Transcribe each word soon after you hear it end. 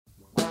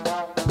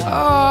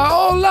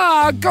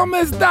Hola,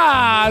 ¿cómo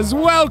estás?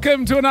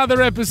 Welcome to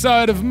another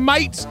episode of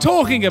Mates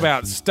Talking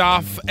About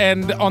Stuff.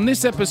 And on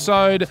this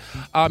episode,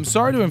 I'm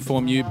sorry to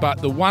inform you,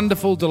 but the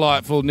wonderful,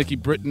 delightful Nikki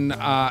Britton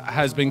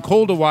has been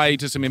called away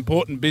to some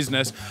important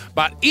business.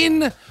 But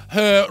in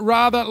her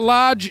rather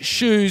large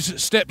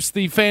shoes steps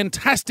the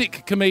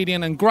fantastic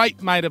comedian and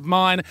great mate of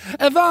mine,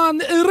 Ivan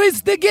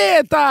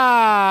Ristigueta.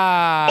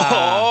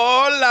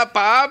 Hola,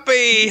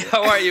 papi.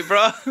 How are you,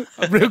 bro?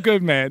 Real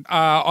good, man.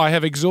 I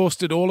have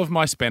exhausted all of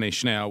my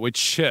Spanish now,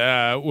 which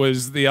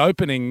was the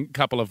opening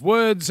couple of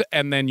words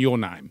and then your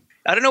name.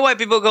 I don't know why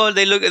people go,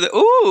 they look at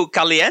ooh,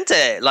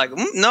 caliente. Like,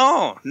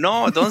 no,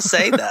 don't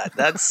say that.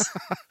 That's...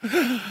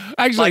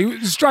 Actually,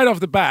 straight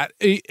off the bat,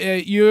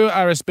 you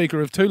are a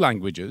speaker of two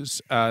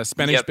languages,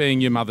 Spanish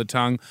being your mother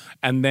tongue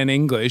and then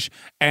English.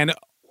 And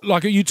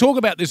like you talk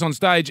about this on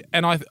stage,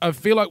 and I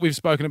feel like we've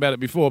spoken about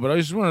it before, but I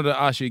just wanted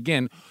to ask you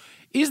again,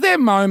 is there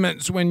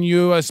moments when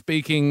you are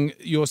speaking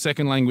your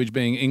second language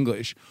being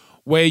English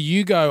where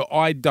you go,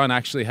 I don't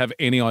actually have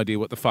any idea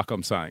what the fuck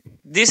I'm saying?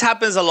 This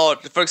happens a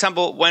lot. For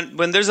example,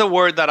 when there's a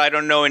word that I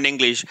don't know in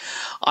English,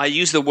 I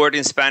use the word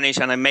in Spanish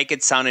and I make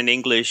it sound in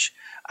English,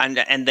 and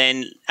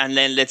then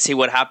let's see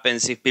what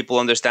happens if people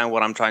understand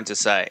what I'm trying to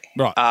say.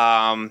 Right.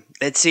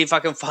 Let's see if I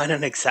can find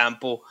an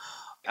example.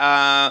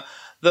 The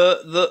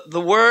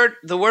word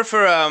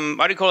for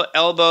what do you call it?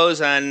 Elbows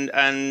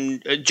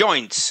and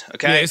joints.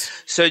 Okay. Yes.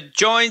 So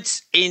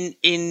joints in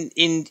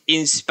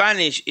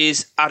Spanish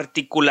is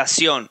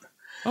articulación.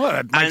 Oh,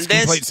 that makes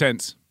complete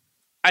sense.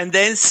 And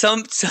then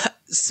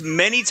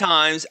many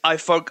times I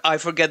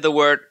forget the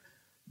word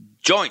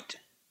joint,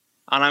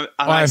 and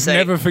I say,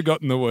 never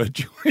forgotten the word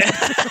joint.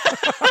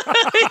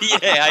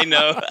 Yeah, I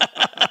know.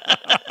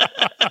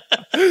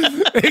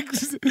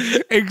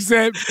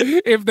 Except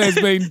if there's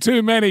been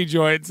too many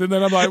joints, and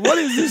then I'm like, what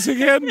is this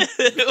again?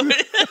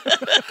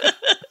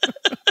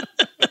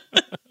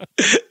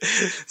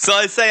 So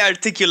I say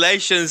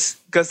articulations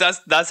because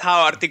that's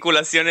how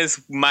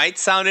articulaciones might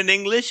sound in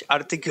English.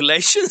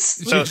 Articulations.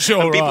 So,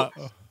 sure, right.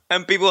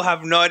 And people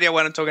have no idea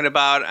what I'm talking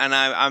about, and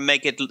I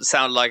make it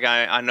sound like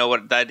I know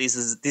what that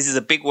is. This is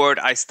a big word.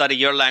 I study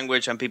your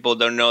language, and people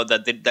don't know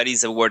that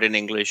is a word in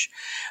English.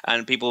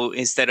 And people,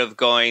 instead of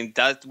going,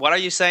 what are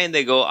you saying?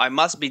 They go, I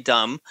must be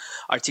dumb.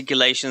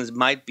 Articulations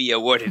might be a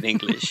word in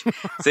English.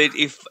 So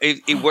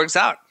it works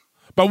out.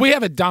 But we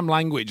have a dumb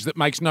language that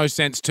makes no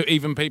sense to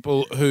even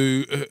people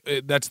who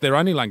that's their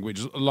only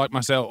language, like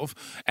myself,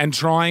 and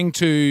trying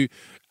to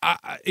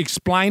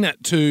explain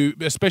it to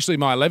especially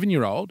my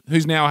 11-year-old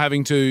who's now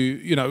having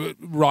to,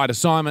 write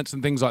assignments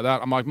and things like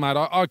that. I'm like, mate,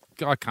 I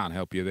can't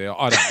help you there.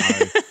 I don't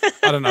know.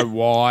 I don't know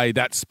why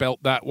that's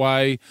spelt that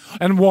way.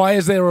 And why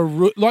is there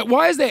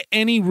why is there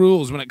any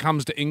rules when it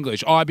comes to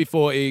English? I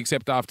before E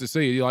except after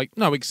C. You're like,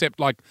 no, except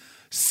like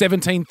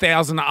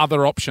 17,000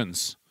 other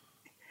options.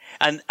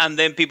 And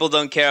then people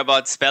don't care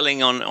about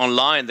spelling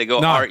online. They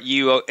go, no. Are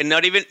you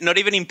not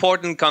even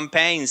important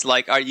campaigns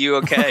like, are you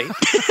okay?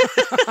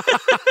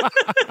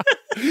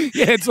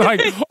 Yeah, it's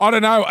like, I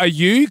don't know, are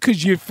you?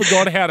 Because you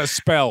forgot how to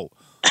spell.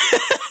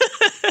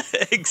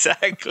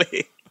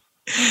 Exactly.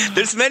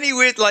 There's many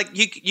weird, like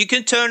you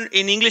can turn,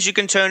 in English, you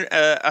can turn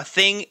a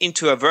thing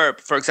into a verb.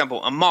 For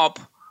example, a mop,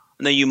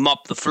 and then you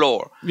mop the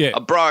floor. Yeah.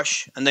 A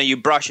brush, and then you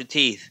brush your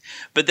teeth.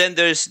 But then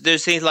there's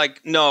things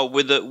like, no,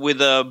 with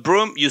a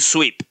broom, you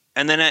sweep.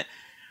 And then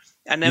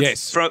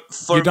yes. for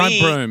you don't me,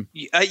 broom.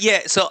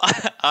 Yeah. So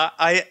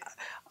I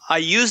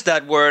use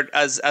that word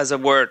as a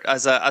verb. I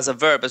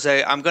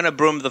say I'm gonna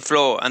broom the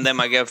floor, and then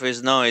my girlfriend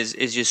says, no,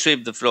 is you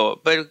sweep the floor.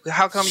 But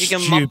how come you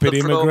can mop the floor? Stupid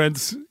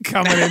immigrants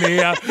coming in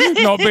here,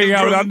 not being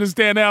able to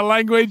understand our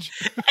language.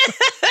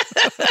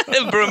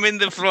 Brooming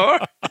the floor.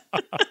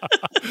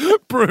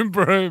 Broom.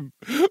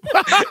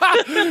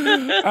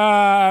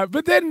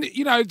 But then,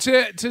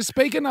 to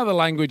speak another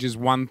language is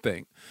one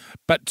thing,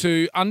 but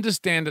to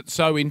understand it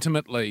so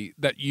intimately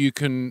that you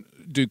can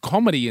do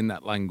comedy in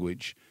that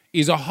language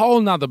is a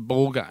whole nother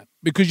ballgame,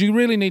 because you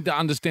really need to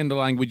understand the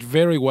language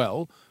very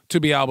well to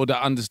be able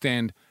to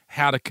understand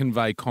how to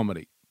convey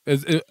comedy.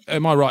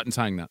 Am I right in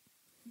saying that?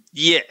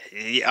 Yeah,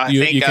 I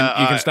think you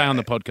can stay on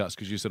the podcast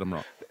because you said I'm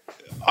right.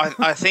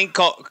 I think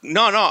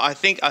I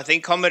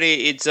think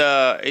comedy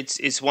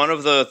it's one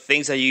of the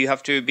things that you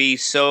have to be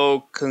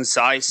so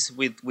concise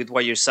with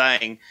what you're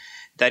saying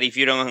that if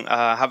you don't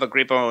have a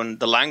grip on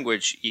the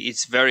language,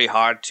 it's very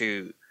hard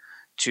to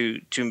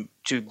make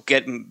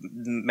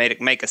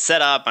a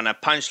setup and a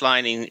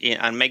punchline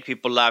and make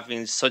people laugh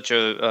in such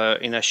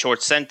in a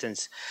short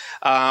sentence.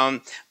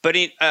 But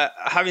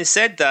having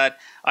said that,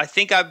 I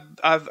think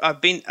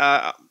I've been.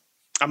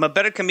 I'm a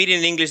better comedian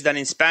in English than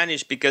in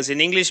Spanish, because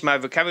in English my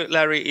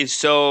vocabulary is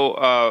so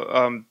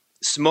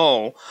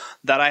small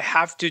that I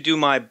have to do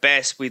my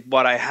best with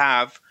what I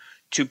have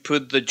to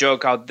put the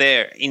joke out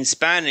there. In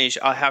Spanish,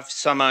 I have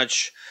so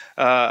much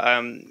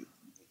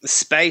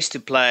space to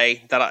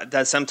play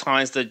that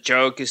sometimes the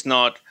joke is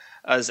not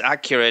as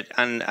accurate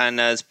and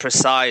as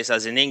precise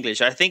as in English.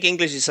 I think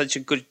English is such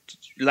a good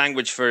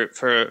language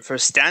for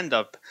stand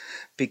up,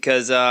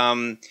 because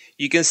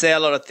you can say a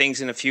lot of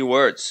things in a few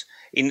words.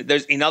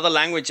 In other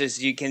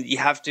languages you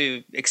have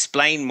to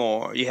explain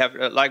more. You have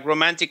like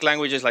romantic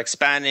languages like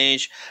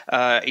Spanish,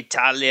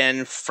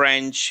 Italian,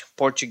 French,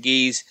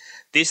 Portuguese.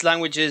 These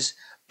languages,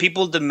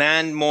 people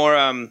demand more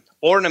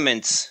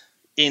ornaments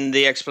in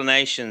the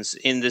explanations,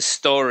 in the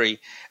story,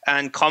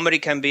 and comedy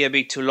can be a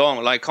bit too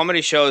long. Like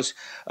comedy shows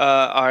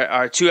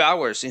are 2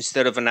 hours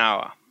instead of an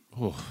hour.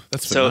 Oh,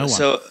 that's for no one.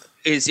 So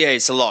it's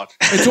a lot.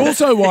 It's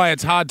also why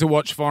it's hard to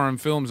watch foreign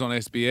films on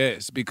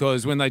SBS,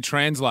 because when they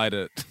translate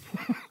it,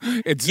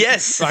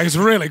 it's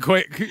really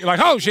quick. You're like,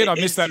 oh shit, I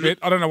missed that bit.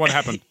 I don't know what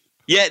happened.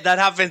 Yeah, that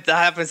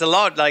happens a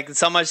lot. Like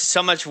so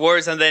much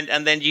words, and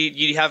then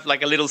you have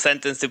like a little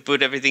sentence to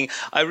put everything.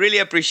 I really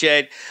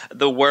appreciate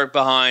the work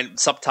behind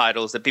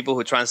subtitles, the people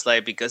who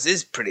translate, because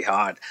it's pretty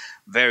hard,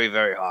 very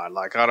very hard.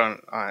 Like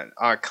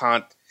I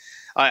can't.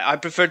 I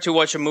prefer to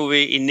watch a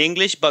movie in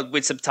English, but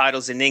with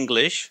subtitles in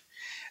English.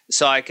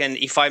 So I can,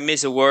 if I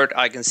miss a word,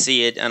 I can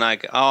see it, and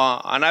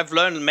and I've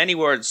learned many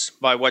words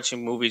by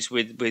watching movies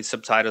with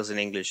subtitles in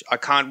English.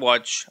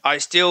 I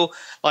still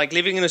like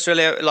living in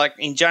Australia. Like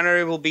in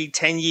January will be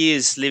 10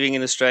 years living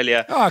in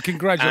Australia. Oh,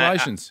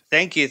 congratulations!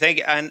 Thank you.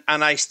 And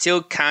I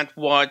still can't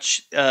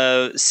watch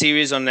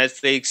series on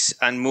Netflix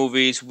and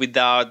movies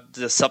without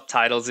the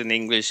subtitles in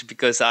English,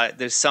 because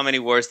there's so many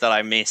words that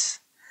I miss,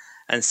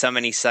 and so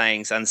many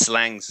sayings and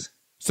slangs.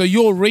 So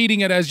you're reading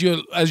it as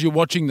you're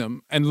watching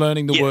them and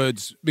learning the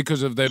words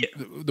because of the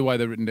way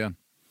they're written down.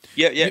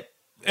 Yeah.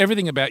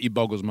 Everything about you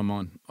boggles my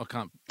mind. I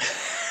can't,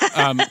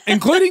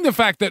 including the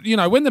fact that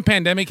when the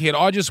pandemic hit,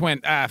 I just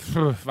went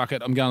fuck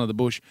it, I'm going to the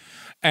bush,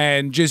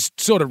 and just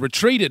sort of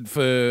retreated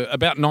for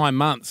about 9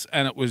 months,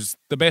 and it was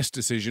the best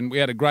decision. We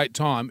had a great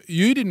time.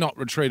 You did not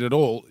retreat at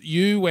all.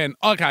 You went,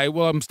 okay,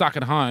 well I'm stuck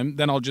at home,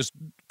 then I'll just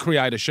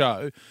create a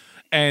show.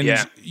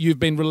 And you've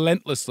been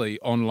relentlessly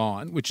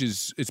online,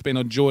 it's been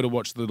a joy to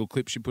watch the little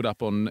clips you put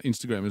up on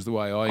Instagram, is the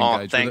way I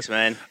engage with it. Thanks,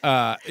 man.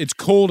 It's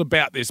called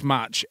About This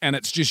Much, and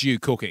it's just you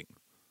cooking.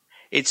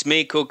 It's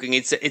me cooking.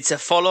 It's a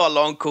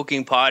follow-along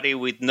cooking party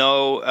with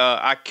no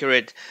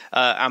accurate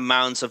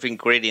amounts of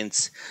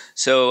ingredients.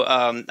 So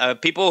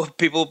people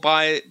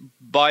buy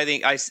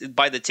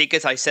the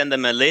tickets. I send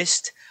them a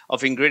list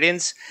of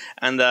ingredients,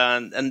 and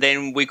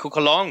then we cook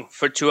along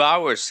for 2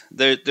 hours.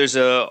 There's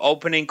a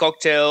opening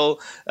cocktail,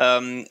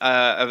 an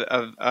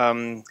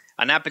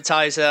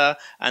appetizer,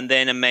 and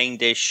then a main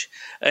dish,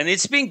 and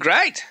it's been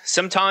great.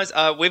 Sometimes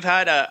we've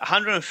had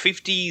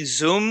 150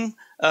 Zoom,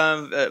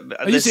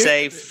 let's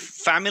say,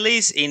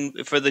 families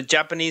for the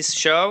Japanese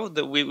show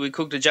that we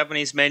cooked a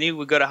Japanese menu.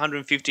 We got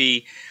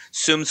 150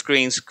 Zoom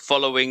screens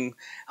following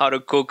how to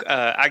cook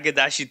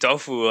agadashi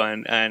tofu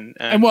and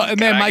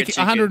they're making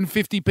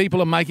 150 people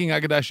are making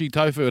agadashi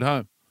tofu at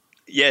home.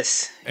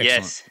 Yes. Excellent.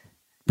 Yes.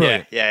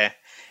 Brilliant. Yeah.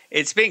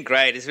 It's been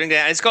great.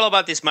 It's all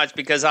about this much,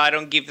 because I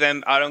don't give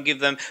them.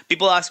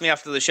 People ask me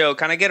after the show,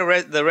 can I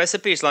get the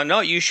recipe? It's like, no,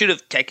 you should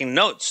have taken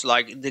notes.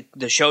 Like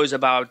the show is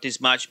about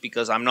this much,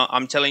 because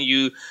I'm telling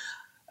you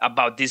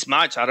about this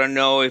much. I don't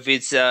know if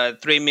it's 3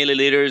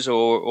 milliliters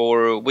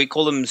or we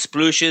call them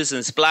splooshes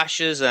and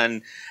splashes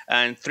and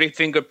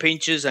 3-finger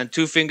pinches and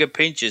 2-finger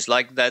pinches,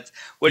 like that.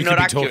 We're you not could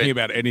be accurate. talking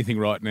about anything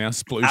right now.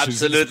 Splooshes,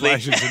 Absolutely.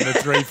 And splashes, and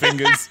the 3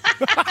 fingers.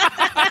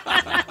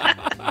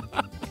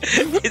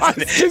 I'm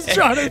just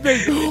trying to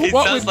think.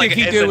 What would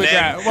Nikki do with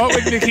that? What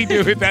would Nikki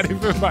do with that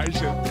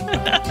information?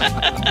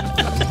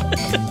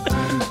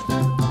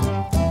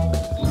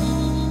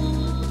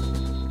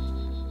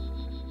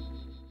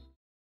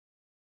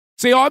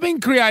 See, I've been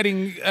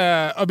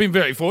I've been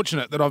very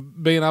fortunate that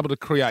I've been able to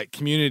create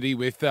community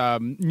with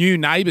new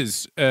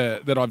neighbours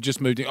that I've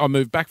just moved in. I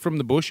moved back from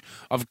the bush.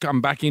 I've come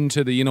back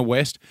into the inner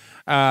west,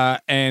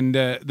 and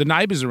the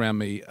neighbours around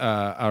me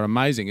are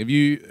amazing. Are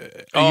you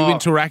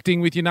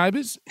interacting with your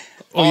neighbours,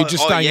 or are you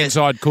just staying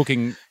inside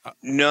cooking?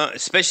 No,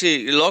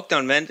 especially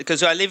lockdown, man.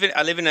 Because I live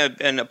in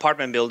an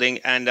apartment building,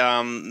 and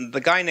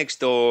the guy next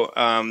door,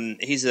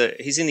 he's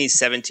in his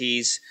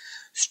 70s.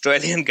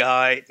 Australian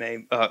guy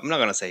named I'm not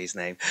gonna say his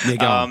name.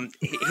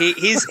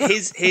 He's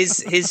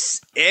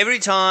every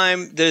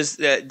time there's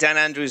Dan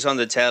Andrews on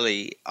the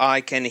telly, I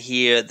can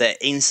hear the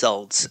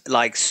insults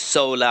like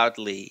so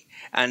loudly,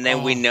 and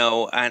then we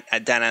know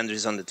Dan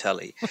Andrews on the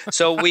telly.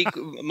 So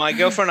my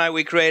girlfriend and I,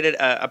 we created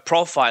a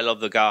profile of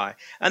the guy,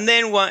 and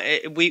then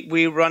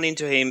we run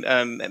into him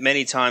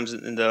many times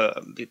in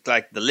the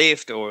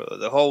lift or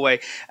the hallway,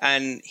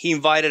 and he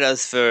invited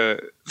us for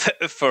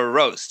a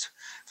roast,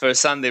 for a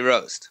Sunday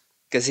roast.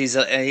 Because he's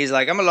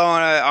like, I'm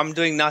alone. I'm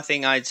doing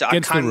nothing. Against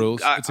the rules.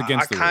 It's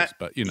against the rules,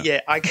 but you know. Yeah,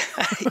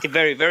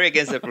 very, very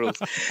against the rules.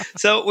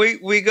 So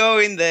we go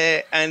in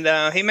there,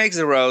 and he makes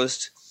a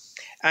roast,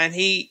 and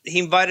he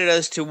invited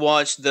us to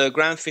watch the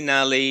grand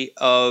finale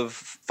of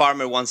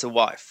Farmer Wants a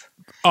Wife.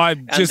 I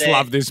just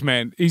love this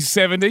man. He's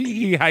 70.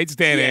 He hates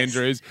Dan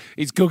Andrews.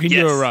 He's cooking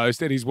you a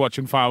roast, and he's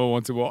watching Farmer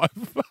Wants a Wife.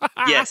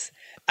 Yes.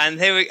 And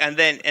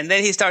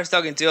then he starts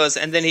talking to us,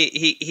 and then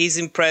he's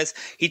impressed.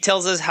 He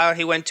tells us how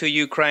he went to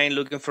Ukraine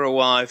looking for a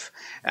wife,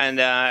 and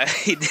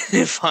he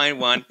didn't find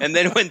one, and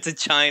then went to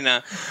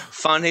China,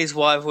 found his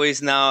wife, who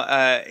is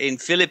now in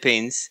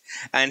Philippines,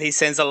 and he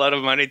sends a lot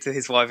of money to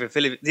his wife in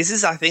Philippines. This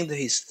is, I think,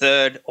 his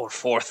third or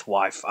fourth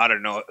wife. I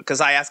don't know,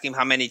 because I asked him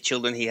how many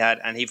children he had,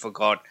 and he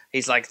forgot.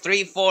 He's like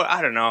 3, 4.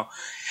 I don't know.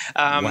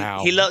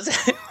 Wow. He loves.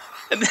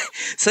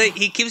 So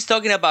he keeps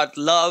talking about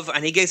love,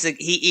 and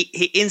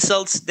he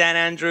insults Dan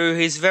Andrew.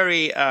 He's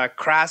very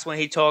crass when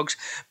he talks,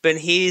 but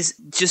he's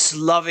just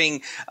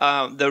loving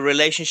the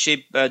relationship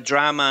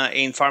drama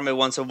in Farmer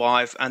Wants a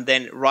Wife. And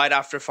then right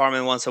after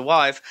Farmer Wants a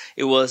Wife,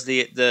 it was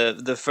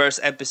the first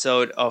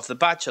episode of The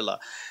Bachelor.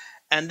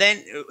 And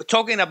then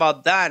talking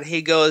about that,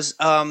 he goes,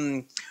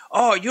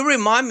 "Oh, you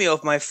remind me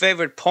of my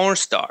favorite porn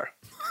star."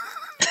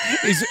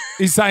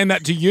 He's saying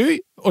that to you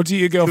or to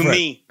your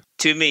girlfriend?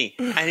 To me.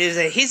 And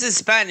he's in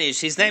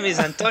Spanish. His name is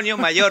Antonio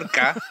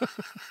Mallorca.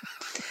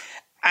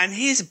 And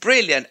he's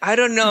brilliant. I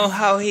don't know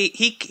how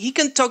he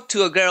can talk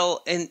to a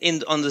girl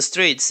on the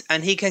streets,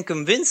 and he can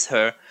convince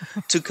her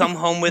to come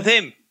home with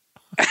him.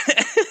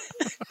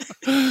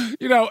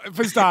 You know,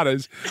 for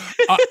starters,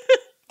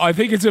 I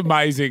think it's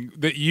amazing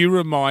that you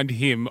remind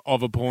him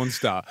of a porn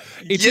star.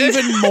 It's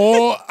even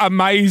more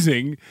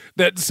amazing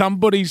that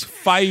somebody's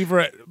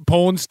favourite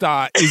porn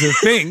star is a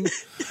thing.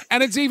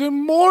 And it's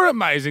even more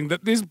amazing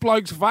that this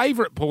bloke's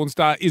favourite porn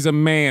star is a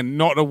man,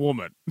 not a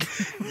woman.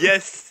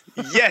 Yes.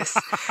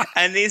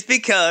 And it's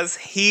because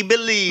he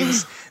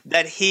believes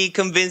that he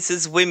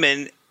convinces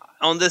women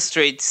on the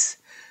streets,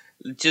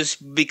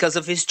 just because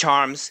of his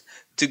charms,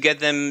 to get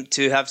them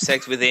to have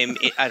sex with him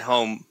at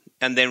home.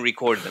 And then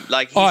record them.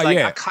 Like, he's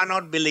I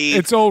cannot believe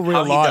it's all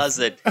real how life. He does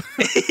it.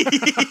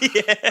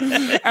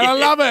 And I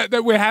love it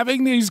that we're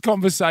having these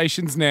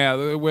conversations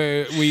now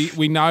where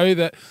we know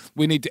that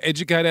we need to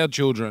educate our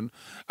children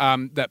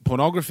that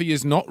pornography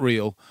is not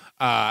real,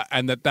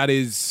 and that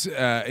is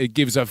it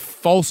gives a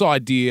false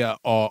idea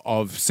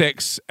of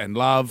sex and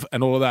love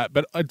and all of that.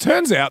 But it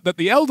turns out that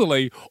the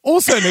elderly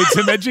also need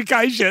some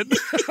education.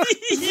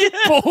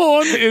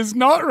 Porn is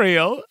not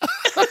real.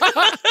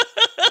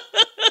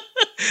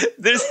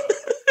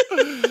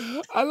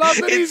 I love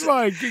that he's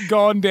like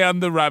gone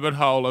down the rabbit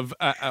hole of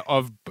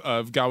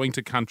going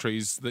to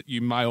countries that you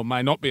may or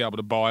may not be able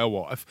to buy a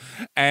wife,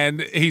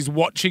 and he's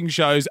watching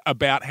shows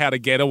about how to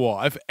get a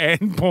wife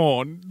and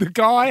porn. The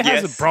guy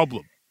has a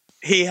problem.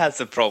 He has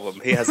a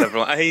problem.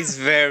 He's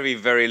very,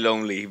 very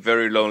lonely.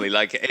 Very lonely.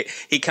 Like,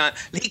 he can't.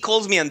 He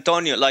calls me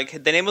Antonio.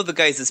 Like, the name of the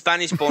guy is a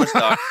Spanish porn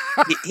star.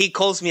 he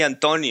calls me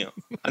Antonio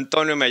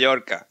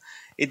Mallorca.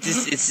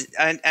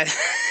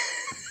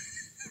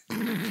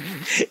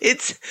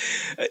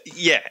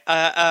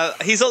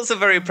 He's also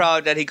very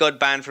proud that he got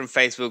banned from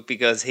Facebook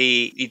because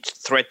he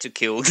threatened to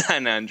kill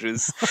Dan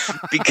Andrews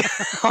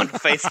on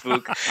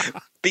Facebook,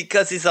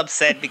 because he's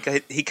upset because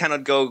he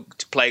cannot go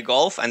to play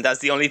golf, and that's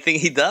the only thing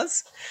he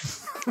does.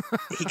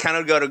 He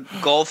cannot go to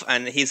golf,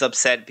 and he's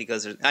upset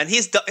because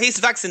he's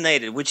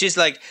vaccinated, which is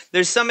like,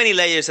 there's so many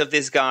layers of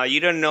this guy. You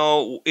don't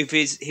know if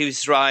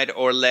he's right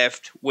or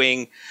left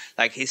wing.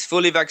 Like, he's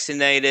fully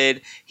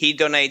vaccinated. He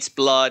donates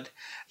blood.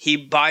 He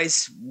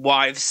buys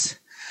wives,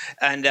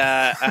 and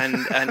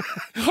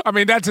I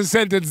mean, that's a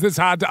sentence that's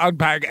hard to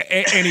unpack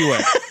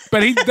anywhere.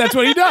 But that's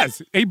what he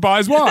does. He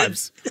buys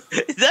wives.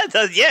 That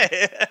does,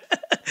 yeah.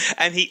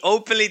 And he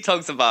openly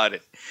talks about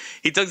it.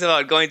 He talks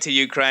about going to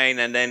Ukraine,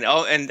 and then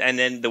and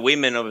then the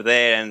women over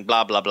there, and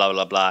blah blah blah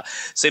blah blah.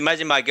 So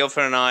imagine my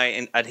girlfriend and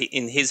I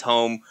in his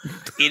home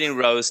eating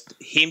roast.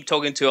 Him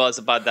talking to us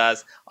about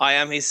that.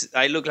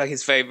 I look like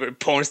his favorite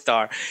porn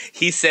star.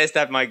 He says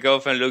that my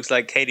girlfriend looks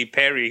like Katy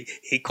Perry.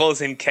 He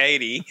calls him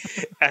Katy,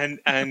 and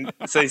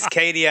so it's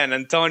Katy and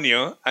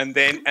Antonio, and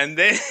then.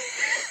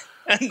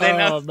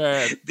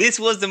 Man. This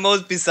was the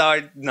most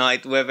bizarre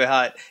night we ever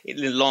had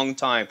in a long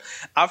time.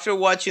 After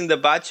watching The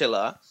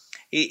Bachelor,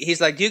 he's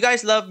like, "Do you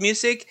guys love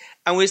music?"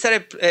 And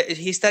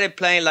he started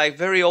playing like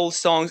very old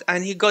songs,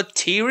 and he got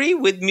teary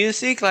with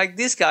music. Like,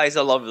 this guy's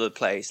all over the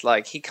place.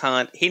 Like, he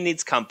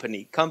needs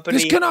company.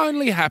 This can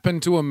only happen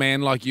to a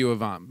man like you,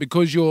 Ivan,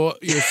 because you're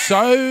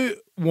so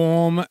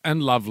warm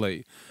and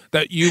lovely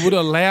that you would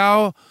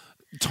allow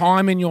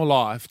time in your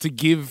life to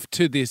give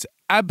to this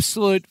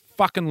absolute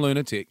fucking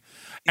lunatic.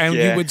 And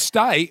you would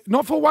stay,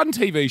 not for one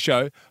TV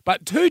show,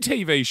 but 2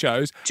 TV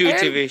shows.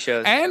 TV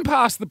shows. And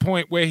past the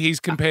point where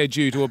he's compared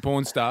you to a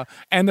porn star,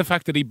 and the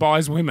fact that he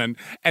buys women,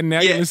 and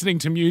now you're listening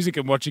to music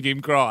and watching him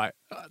cry.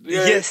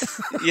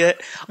 Yes. Yeah.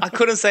 I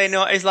couldn't say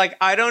no. It's like,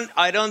 I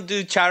don't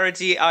do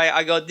charity.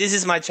 I go, this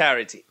is my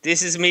charity.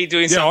 This is me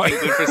doing something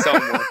good for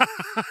someone.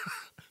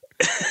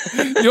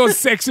 Your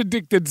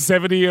sex-addicted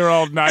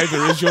 70-year-old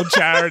neighbour is your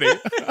charity.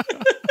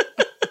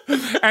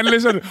 And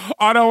listen,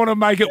 I don't want to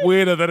make it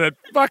weirder than it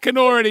fucking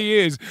already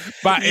is.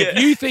 But if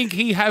you think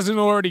he hasn't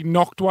already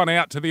knocked one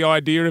out to the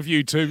idea of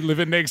you two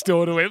living next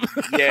door to him.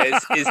 Yeah,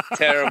 it's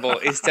terrible.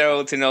 It's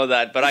terrible to know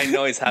that. But I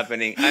know it's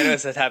happening.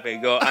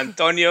 Go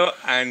Antonio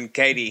and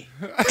Katy.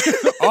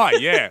 Oh,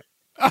 yeah.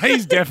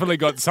 He's definitely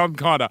got some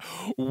kind of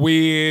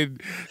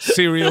weird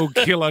serial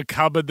killer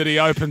cupboard that he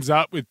opens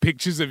up with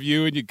pictures of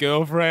you and your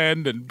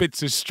girlfriend and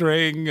bits of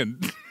string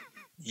and.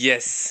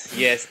 Yes,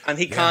 and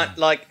he can't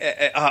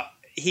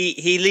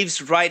he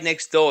lives right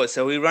next door,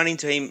 so we run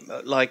into him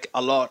like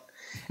a lot.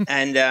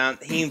 And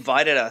he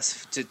invited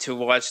us to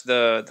watch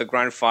the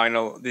grand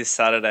final this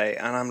Saturday,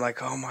 and I'm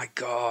like, oh my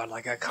god,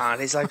 like I can't.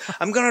 He's like,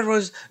 I'm gonna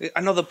roast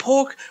another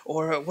pork,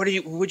 or would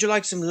you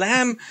like some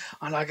lamb?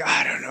 I'm like,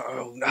 I don't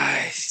know,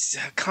 I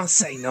can't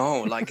say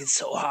no. Like it's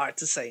so hard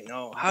to say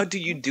no. How do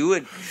you do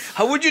it?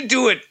 How would you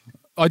do it?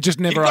 I just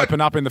never open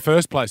up in the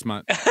first place,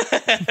 mate.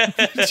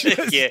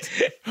 Yeah,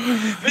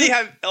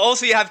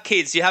 but you have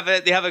kids. You have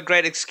a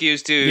great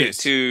excuse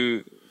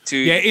to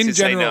in general,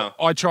 say no.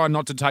 I try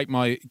not to take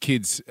my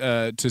kids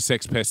to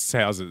sex pests'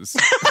 houses.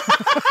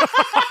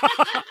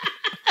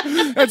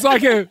 It's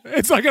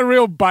like a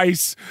real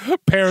base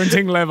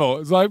parenting level.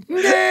 It's like,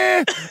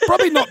 nah,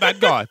 probably not that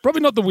guy.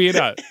 Probably not the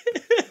weirdo.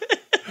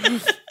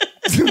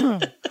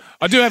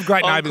 I do have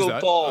great neighbours, though.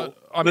 Paul.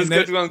 Let's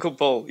go to Uncle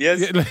Paul.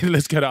 Yes. Yeah,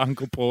 let's go to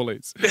Uncle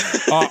Paulie's.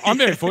 I'm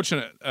very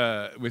fortunate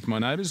with my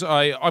neighbours.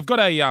 I've got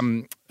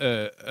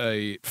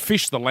a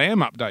Fish the Lamb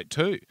update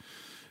too.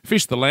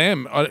 Fish the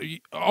Lamb.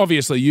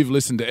 Obviously, you've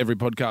listened to every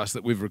podcast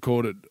that we've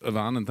recorded,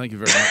 Ivan, and thank you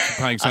very much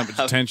for paying so much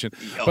attention.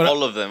 But,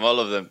 all of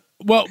them.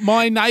 Well,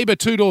 my neighbour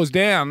 2 doors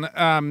down,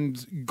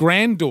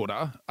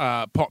 granddaughter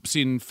pops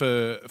in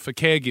for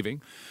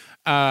caregiving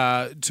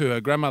to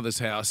her grandmother's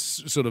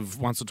house sort of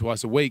once or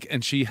twice a week,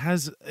 and she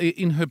has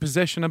in her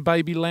possession a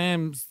baby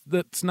lamb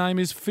that's name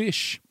is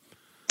Fish.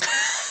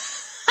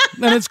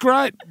 And it's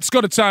great. It's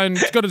got its own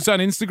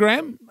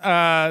Instagram.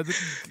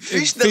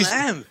 Fish the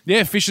Lamb.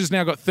 Yeah, Fish has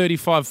now got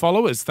 35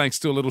 followers thanks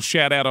to a little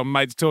shout out on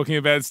Mates Talking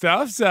About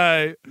Stuff.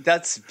 So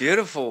that's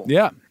beautiful.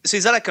 Yeah. So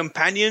is that a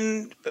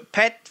companion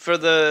pet for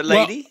the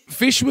lady? Well,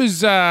 Fish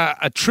was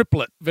a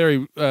triplet,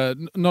 very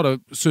not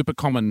a super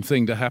common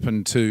thing to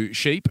happen to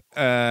sheep.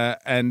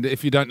 And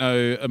if you don't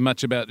know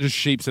much about just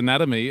sheep's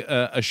anatomy,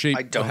 a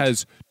sheep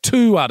has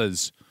 2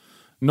 udders,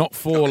 not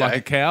 4 like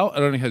a cow. It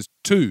only has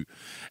 2.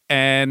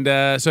 And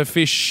so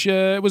Fish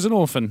was an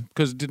orphan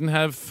because it didn't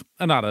have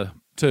an udder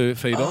to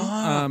feed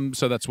on.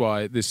 So that's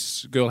why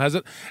this girl has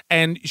it.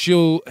 And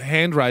she'll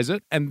hand raise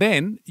it, and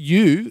then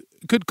you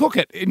could cook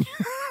it.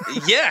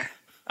 Yeah,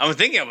 I'm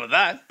thinking about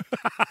that.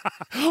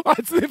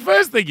 It's the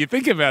first thing you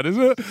think about,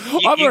 isn't it?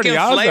 You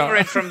can flavor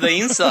it from the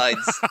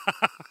insides.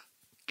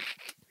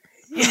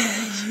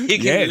 You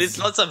can list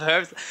lots of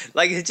herbs.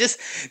 Like it's just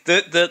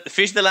the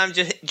Fish the Lamb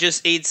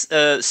just eats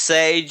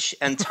sage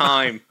and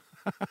thyme.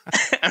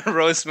 And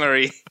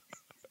rosemary.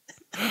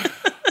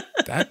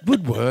 That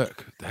would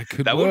work.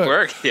 That would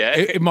work, yeah.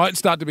 It might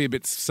start to be a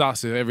bit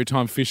sus if every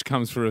time Fish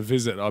comes for a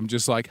visit, I'm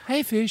just like,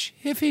 hey, Fish.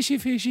 Hey, fishy.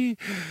 Do you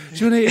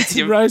want to eat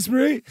some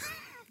rosemary?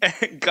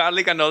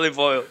 Garlic and olive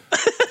oil.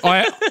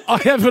 I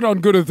have it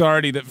on good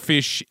authority that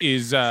Fish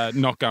is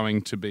not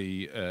going to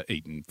be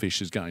eaten.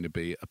 Fish is going to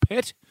be a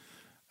pet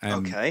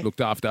and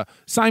looked after.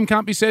 Same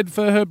can't be said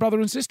for her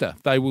brother and sister.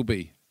 They will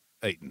be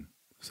eaten.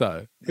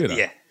 So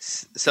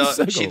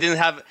so she didn't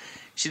have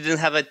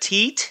a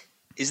teat.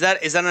 Is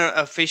that an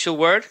official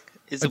word?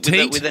 Is it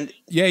with an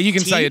yeah, you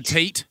can teat? say a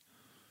teat.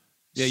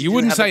 Yeah, you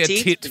wouldn't say a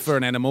tit for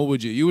an animal,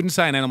 would you? You wouldn't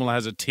say an animal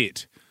has a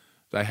tit.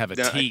 They have a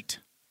teat.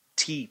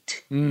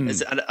 Teat.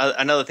 Is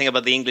another thing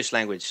about the English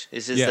language.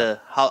 Is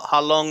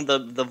how long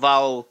the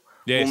vowel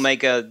will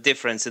make a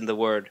difference in the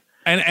word.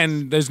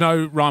 And there's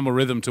no rhyme or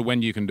rhythm to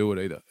when you can do it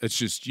either. It's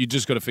just you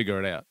just got to figure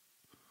it out.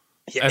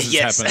 As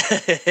it's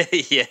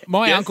happened.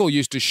 My uncle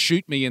used to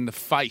shoot me in the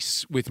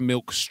face with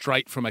milk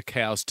straight from a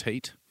cow's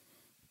teat.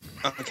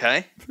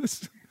 Okay.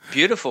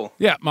 Beautiful.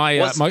 Yeah,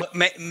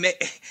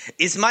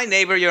 is my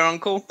neighbor your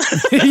uncle?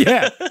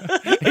 Yeah.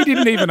 He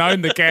didn't even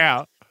own the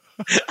cow.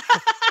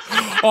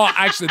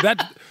 Actually,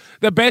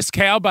 the best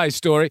cow-based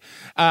story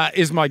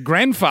is my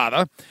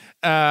grandfather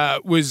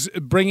was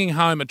bringing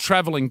home a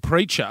travelling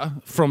preacher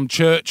from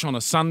church on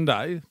a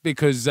Sunday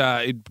because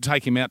he'd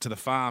take him out to the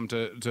farm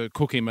to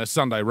cook him a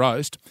Sunday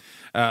roast,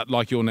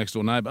 like your next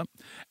door neighbour.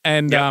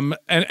 And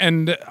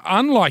and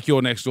unlike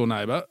your next door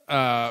neighbour,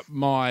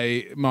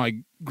 my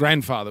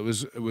grandfather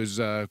was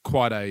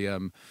quite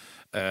a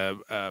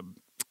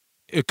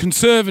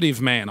conservative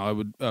man, I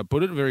would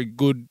put it, a very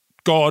good,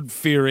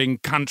 God-fearing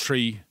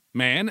country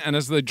man. And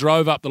as they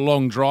drove up the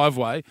long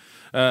driveway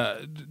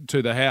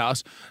to the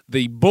house,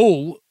 the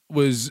bull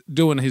was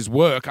doing his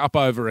work up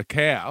over a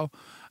cow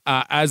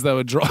as they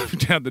were driving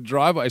down the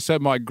driveway. So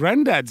my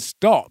granddad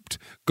stopped,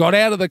 got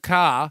out of the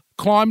car,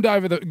 climbed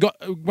over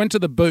went to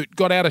the boot,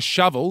 got out a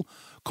shovel,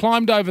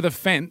 climbed over the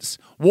fence,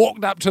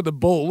 walked up to the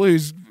bull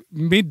who's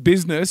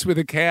mid-business with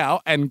a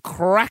cow and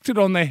cracked it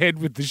on the head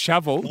with the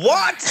shovel.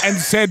 What? And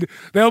said,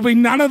 there'll be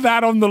none of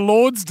that on the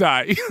Lord's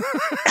Day.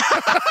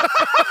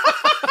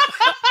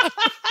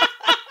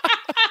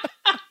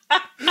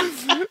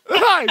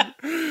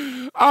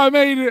 I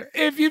mean,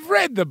 if you've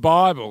read the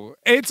Bible,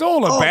 it's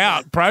all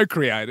about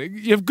procreating.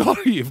 You've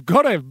got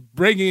to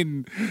bring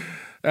in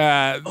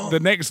the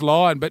next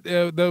line. But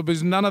there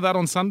was none of that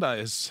on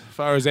Sunday as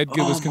far as Ed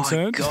Gill is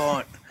concerned. Oh, my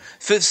God.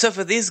 So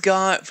for this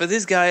guy,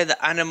 the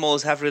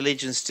animals have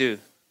religions too.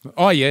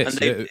 Oh, yes.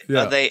 And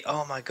yeah. Are they?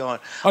 Oh, my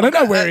God. I don't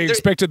know where he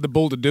expected the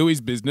bull to do his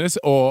business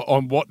or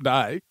on what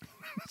day.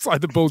 It's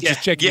like the bull's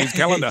just checking his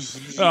calendar.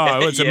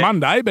 It's a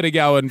Monday, better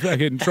go and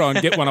fucking try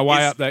and get one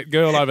away up that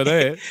girl over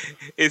there.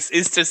 It's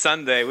Easter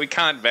Sunday. We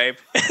can't, babe.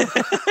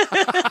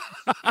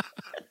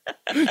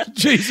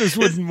 Jesus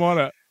wouldn't want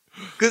it.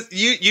 Because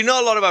you know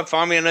a lot about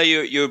farming. I know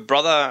your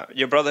brother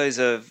is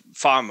a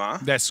farmer.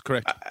 That's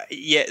correct.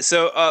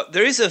 So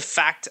there is a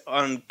fact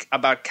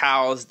about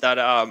cows that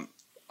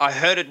I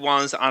heard it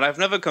once, and I've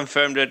never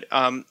confirmed it.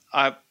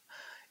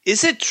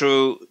 Is it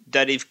true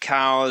that if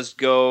cows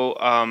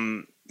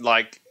go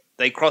like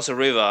they cross a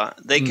river,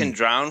 they can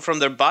drown from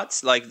their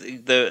butts? Like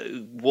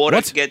the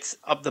water gets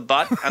up the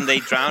butt and they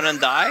drown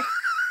and die?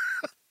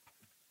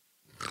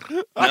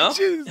 No?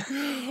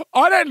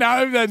 I don't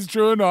know if that's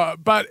true or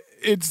not, but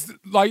it's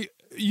like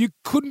you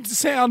couldn't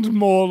sound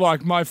more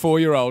like my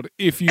 4-year-old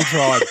if you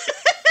tried.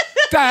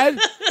 Dad,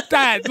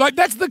 like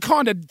that's the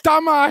kind of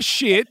dumbass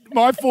shit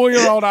my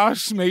 4-year-old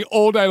asks me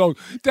all day long.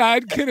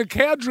 Dad, can a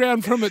cow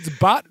drown from its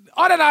butt?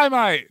 I don't know,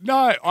 mate.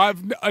 No,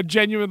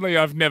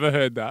 I've never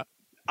heard that.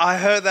 I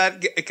heard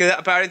that because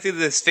apparently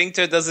the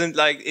sphincter doesn't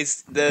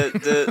it's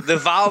the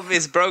valve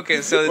is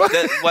broken, so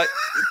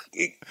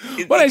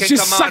it's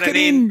just sucking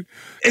in.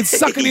 It's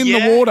sucking in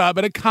the water,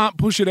 but it can't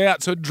push it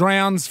out, so it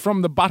drowns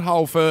from the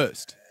butthole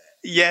first.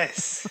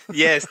 Yes,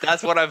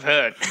 that's what I've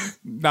heard.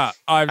 No,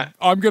 I'm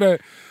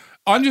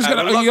just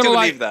gonna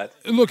believe that.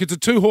 Look, it's a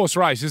 2-horse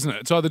race, isn't it?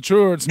 It's either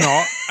true or it's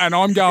not, and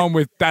I'm going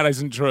with that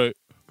isn't true.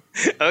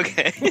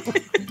 Okay.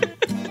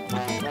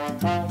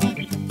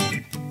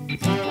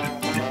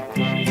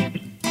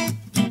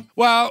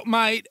 Well,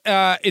 mate,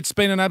 it's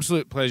been an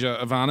absolute pleasure,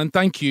 Ivan, and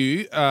thank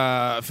you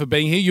for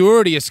being here. You're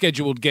already a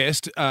scheduled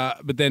guest,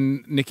 but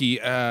then Nikki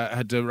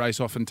had to race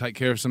off and take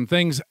care of some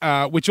things,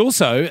 which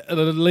also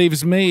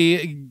leaves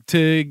me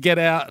to get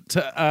out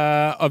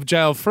of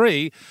jail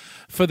free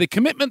for the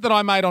commitment that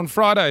I made on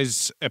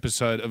Friday's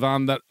episode,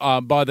 Ivan, that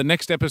by the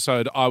next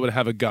episode I would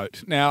have a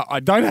goat. Now,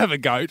 I don't have a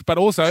goat, but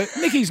also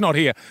Nikki's not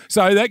here.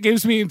 So that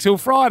gives me until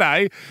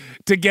Friday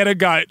to get a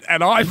goat.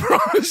 And I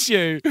promise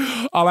you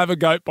I'll have a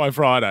goat by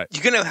Friday.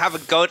 You're going to have a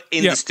goat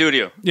in the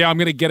studio? Yeah, I'm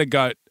going to get a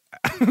goat.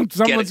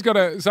 Someone's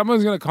going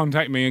to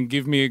contact me and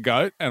give me a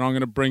goat, and I'm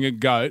going to bring a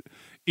goat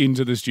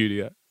into the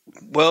studio.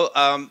 Well,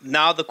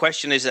 now the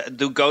question is,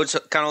 do goats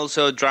can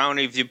also drown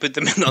if you put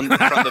them from the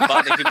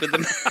butt? If you put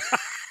them...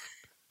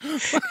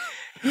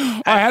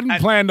 I hadn't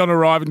planned on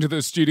arriving to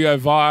the studio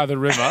via the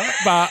river,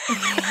 but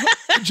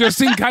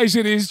just in case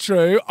it is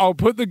true, I'll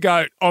put the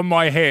goat on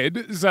my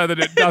head so that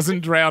it doesn't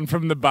drown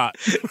from the butt.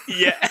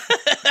 Yeah.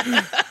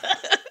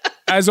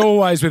 As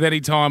always, with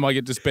any time I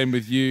get to spend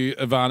with you,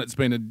 Ivan, it's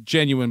been a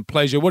genuine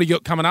pleasure. What do you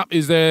got coming up?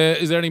 Is there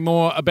any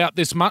more about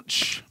this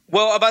much?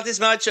 Well, about this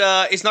match,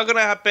 it's not going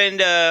to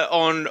happen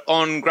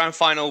on grand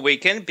final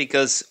weekend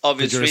because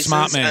obvious reasons.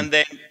 Smart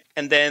man.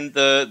 And then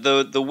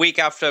the week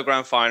after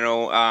grand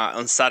final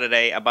on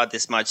Saturday about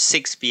this match,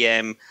 6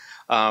 p.m.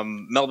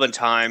 Melbourne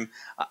time.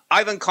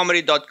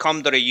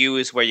 ivancomedy.com.au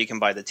is where you can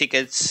buy the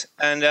tickets.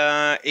 And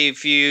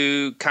if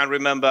you can't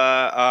remember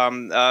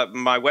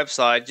my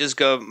website, just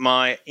go.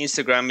 My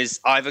Instagram is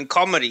Ivan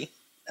Comedy.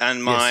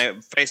 And my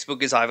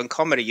Facebook is Ivan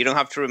Comedy. You don't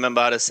have to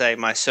remember how to say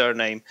my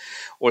surname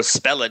or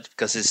spell it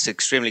because it's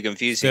extremely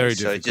confusing. Very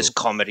so difficult. Just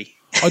comedy.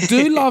 I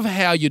do love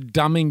how you're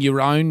dumbing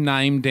your own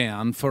name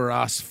down for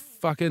us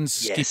fucking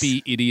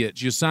skippy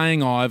idiots. You're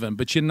saying Ivan,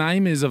 but your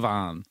name is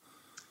Ivan.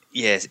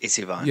 Yes, it's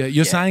Ivan. Yeah,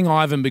 you're saying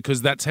Ivan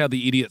because that's how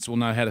the idiots will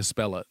know how to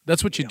spell it.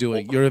 That's what you're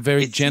doing. You're a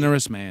very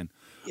generous man.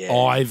 Yeah.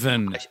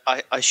 Ivan.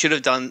 I should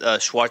have done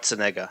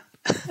Schwarzenegger.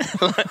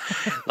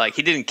 Like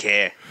he didn't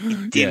care.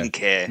 He didn't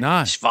care.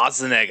 No.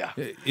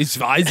 Schwarzenegger. It's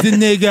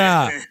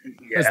Schwarzenegger.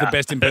 That's the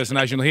best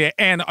impersonation you'll hear.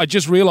 And I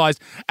just realised,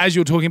 as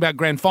you were talking about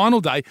grand final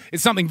day,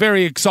 it's something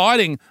very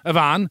exciting,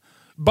 Ivan.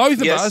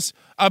 Both of us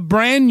are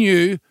brand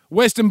new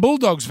Western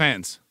Bulldogs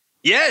fans.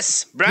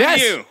 Yes,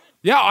 brand new.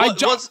 Yeah,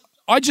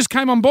 I just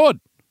came on board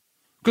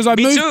because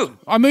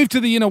I moved to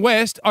the inner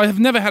west. I have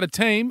never had a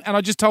team, and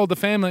I just told the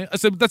family. I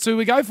said that's who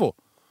we go for.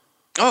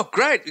 Oh,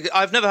 great!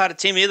 I've never had a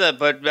team either,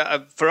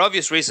 but for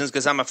obvious reasons,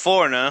 because I'm a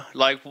foreigner.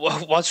 Like,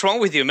 what's wrong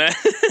with you, man?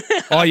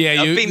 Oh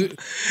yeah, I've been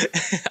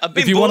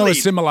if you want to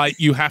assimilate,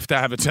 you have to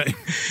have a team.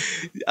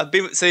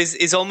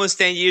 It's almost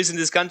 10 years in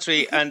this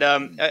country, and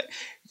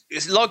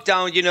it's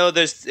lockdown. You know,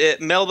 there's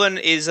Melbourne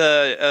is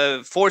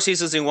 4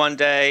 seasons in one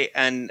day,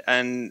 and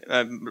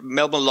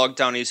Melbourne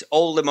lockdown is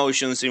all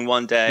emotions in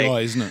one day. Oh,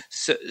 isn't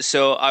it?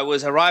 So I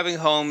was arriving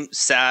home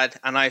sad,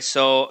 and I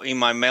saw in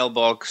my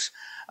mailbox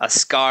a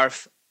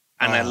scarf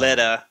and a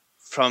letter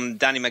from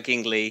Danny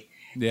McKinley.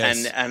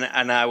 Yes.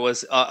 And I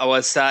was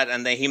sad,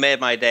 and then he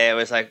made my day. I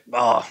was like,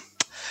 oh,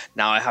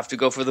 now I have to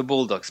go for the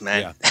Bulldogs,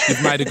 man. Yeah,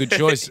 you've made a good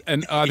choice,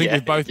 and I think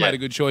we've both made a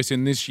good choice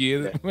in this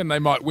year when they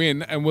might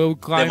win, and we'll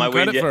claim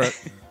credit for it.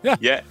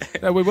 Yeah,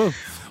 we will.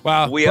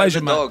 Well, we pleasure,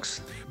 are the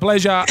dogs.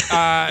 Pleasure.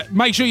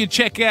 Make sure you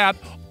check out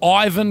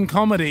Ivan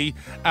Comedy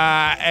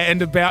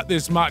and About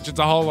This Much. It's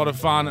a whole lot of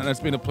fun, and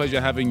it's been a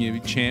pleasure having you,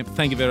 champ.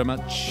 Thank you very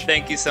much.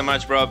 Thank you so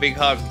much, bro. Big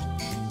hug.